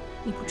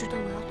你不知道我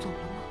要走了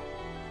吗？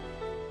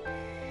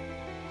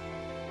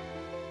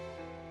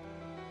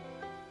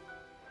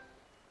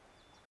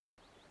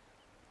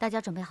大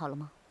家准备好了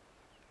吗？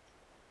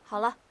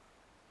好了。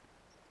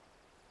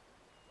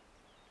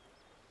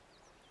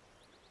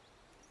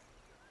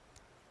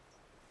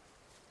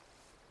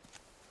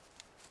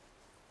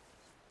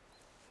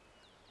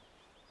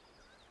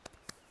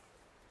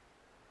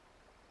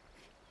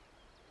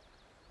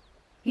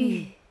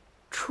欲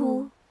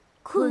出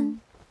昆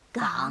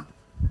港。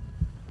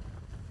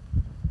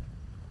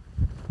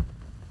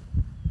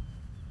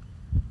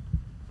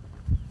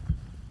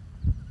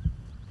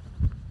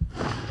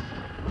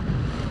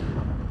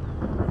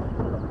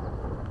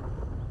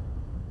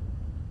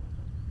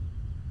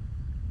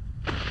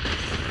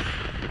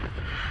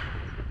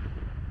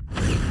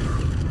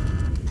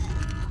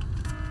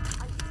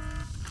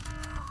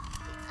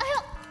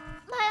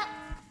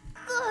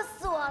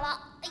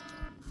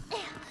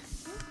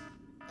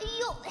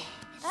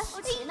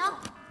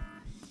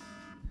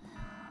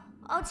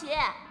欧奇，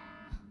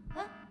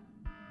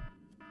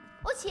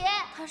欧奇，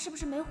他是不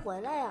是没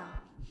回来呀？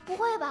不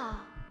会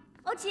吧？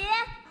欧奇，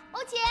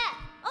欧奇，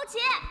欧奇，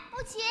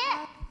欧奇！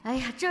哎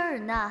呀，这儿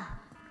呢！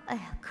哎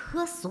呀，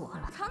可锁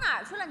了！藏哪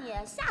儿去了你？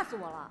吓死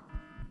我了！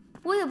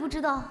我也不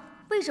知道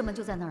为什么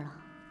就在那儿了。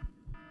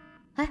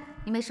哎，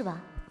你没事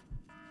吧？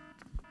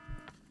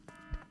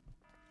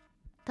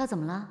他怎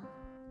么了？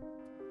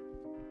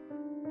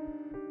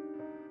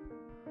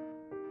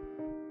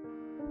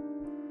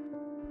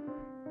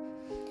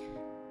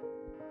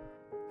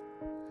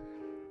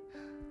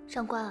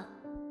上官，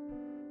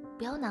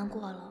不要难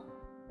过了。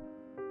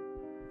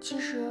其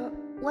实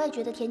我也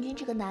觉得田军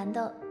这个男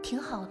的挺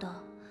好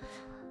的。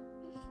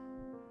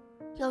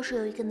要是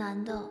有一个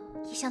男的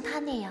也像他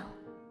那样，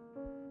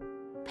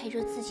陪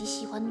着自己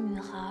喜欢的女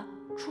孩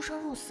出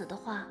生入死的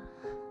话，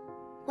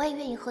我也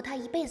愿意和他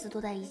一辈子都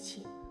在一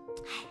起。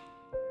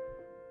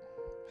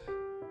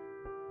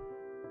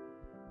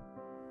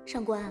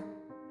上官，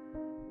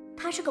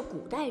他是个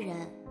古代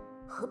人，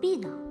何必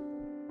呢？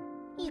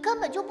你根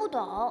本就不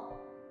懂。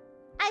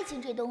爱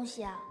情这东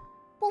西啊，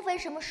不分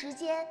什么时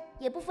间，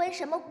也不分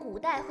什么古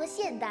代和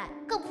现代，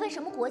更不分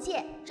什么国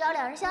界，只要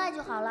两人相爱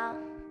就好了。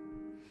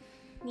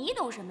你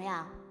懂什么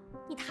呀？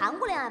你谈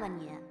过恋爱吧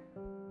你？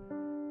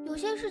有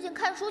些事情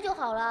看书就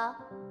好了，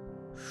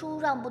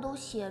书上不都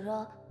写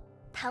着，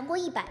谈过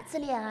100次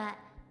恋爱，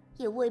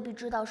也未必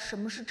知道什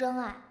么是真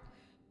爱。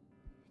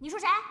你说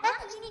谁？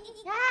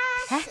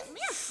哎，什么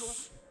呀？说，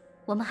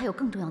我们还有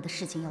更重要的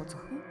事情要做。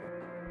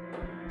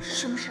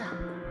什么事啊？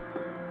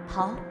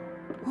跑。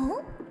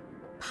哦，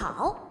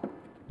跑。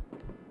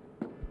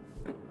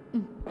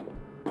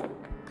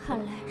看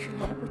来是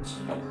来不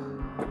及了。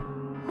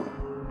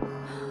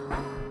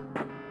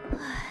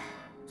唉，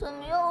怎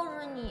么又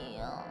是你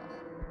呀？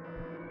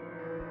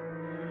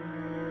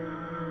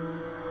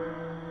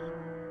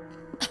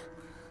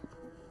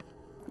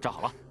站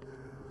好了，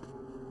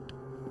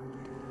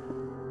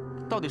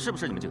到底是不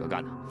是你们几个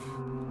干的？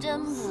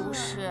真不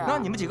是。那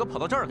你们几个跑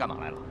到这儿干嘛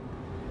来了？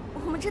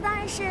我们这当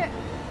然是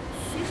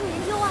学术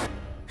研究啊。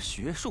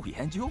学术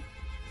研究？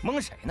蒙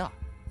谁呢？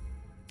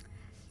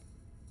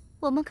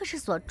我们可是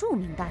所著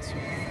名大学，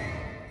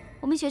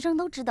我们学生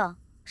都知道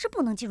是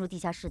不能进入地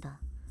下室的，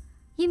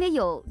因为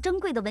有珍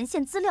贵的文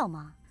献资料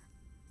嘛。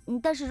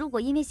但是如果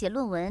因为写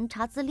论文、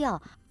查资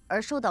料而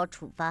受到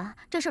处罚，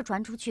这事儿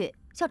传出去，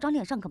校长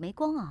脸上可没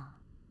光啊。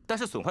但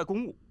是损坏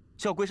公物，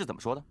校规是怎么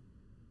说的？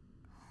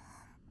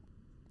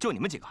就你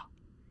们几个，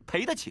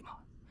赔得起吗？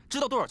知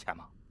道多少钱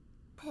吗？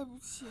赔不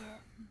起。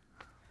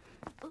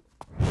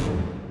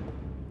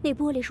那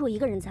玻璃是我一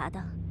个人砸的，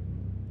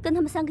跟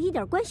他们3个一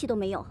点关系都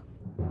没有。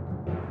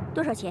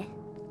多少钱？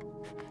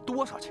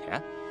多少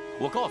钱？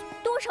我告诉你，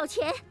多少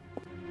钱？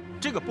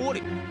这个玻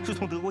璃是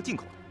从德国进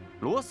口的，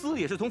螺丝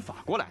也是从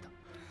法国来的，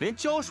连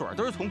胶水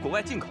都是从国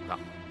外进口的。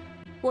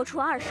我出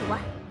20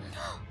万。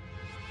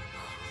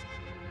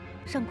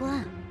上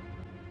官，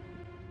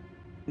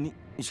你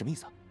什么意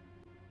思？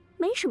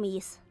没什么意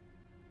思。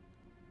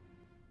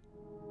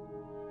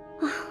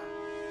啊，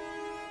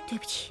对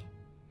不起。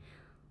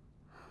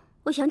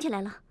我想起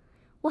来了，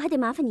我还得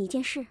麻烦你一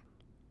件事。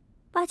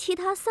把其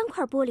他3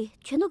块玻璃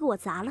全都给我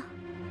砸了，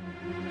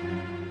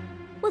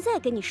我再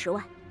给你10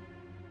万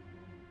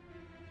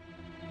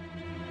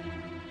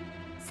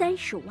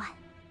，30万。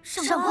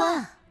上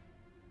官，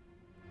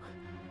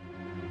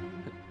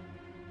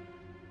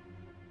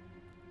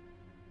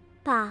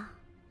爸，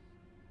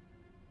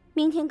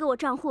明天给我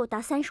账户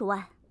打30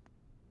万。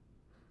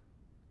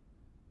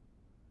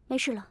没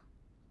事了，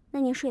那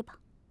您睡吧。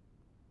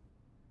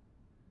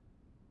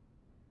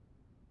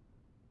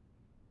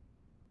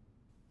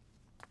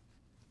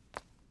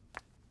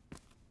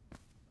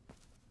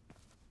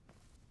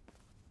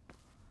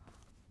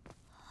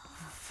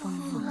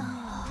疯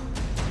了！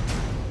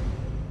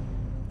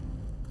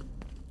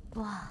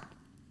哇，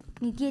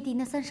你爹地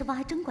那30万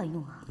还真管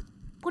用啊，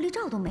玻璃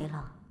罩都没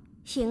了。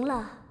行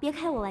了，别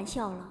开我玩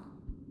笑了。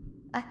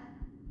哎，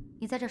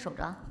你在这守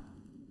着啊。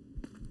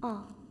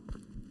哦。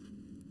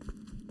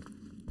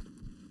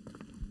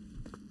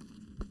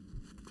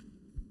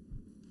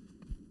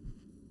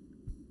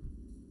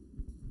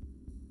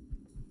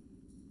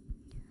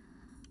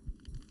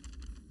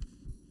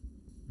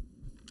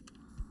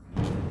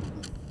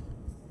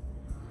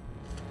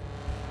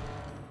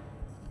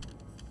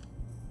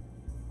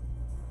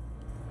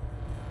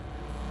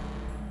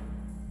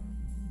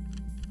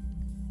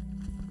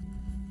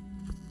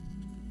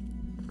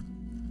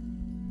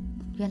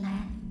原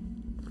来，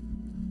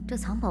这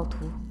藏宝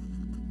图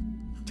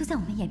就在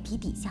我们眼皮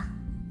底下。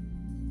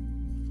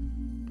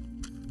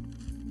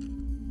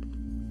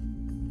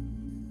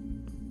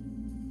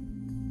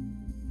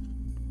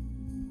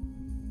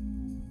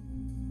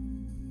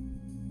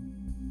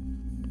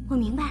我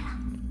明白了，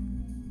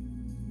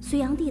隋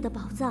炀帝的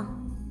宝藏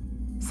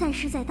散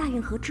失在大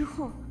运河之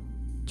后，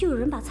就有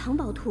人把藏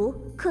宝图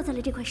刻在了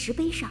这块石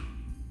碑上。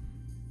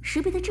石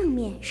碑的正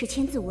面是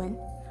千字文，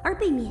而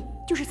背面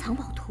就是藏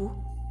宝图。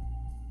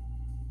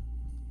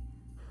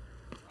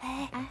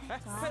哎，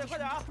快点快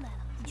点啊！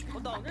我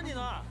等着你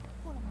呢。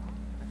过了吗？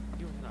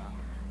一会儿去哪儿啊？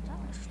找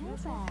本书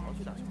呗。我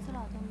去打球。资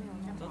料都没有。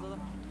走。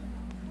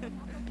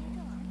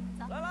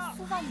来了。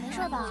苏放，你没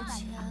事吧？有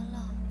钱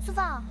了。苏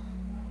放。啊，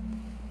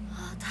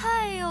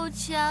太有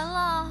钱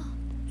了。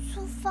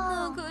苏放。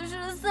那可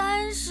是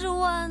30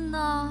万呢。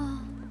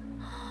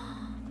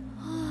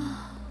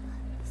啊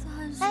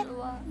，30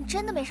万。你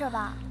真的没事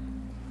吧？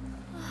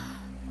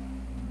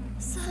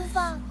苏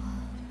放，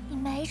你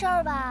没事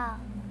吧？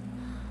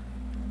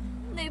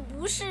那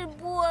不是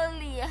玻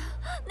璃，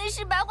那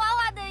是白花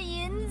花的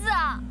银子。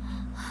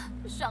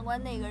上官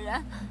那个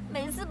人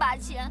每次把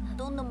钱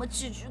都那么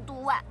置之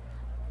度外。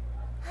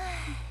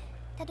唉，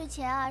他对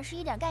钱啊是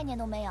一点概念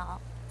都没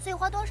有，所以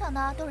花多少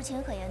呢都是情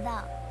有可原的。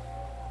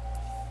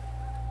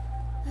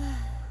唉，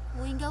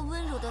我应该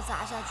温柔地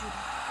砸下去的。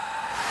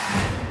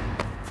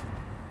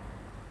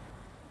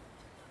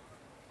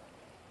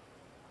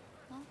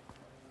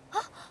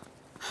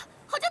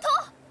郝佳彤！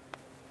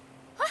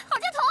哎，郝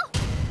佳彤！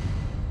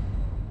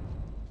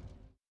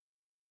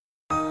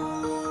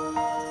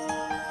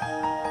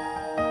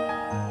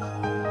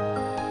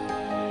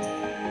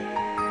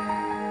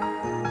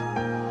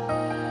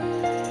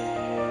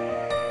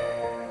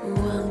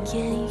望眼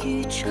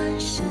欲穿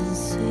深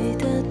邃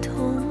的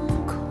瞳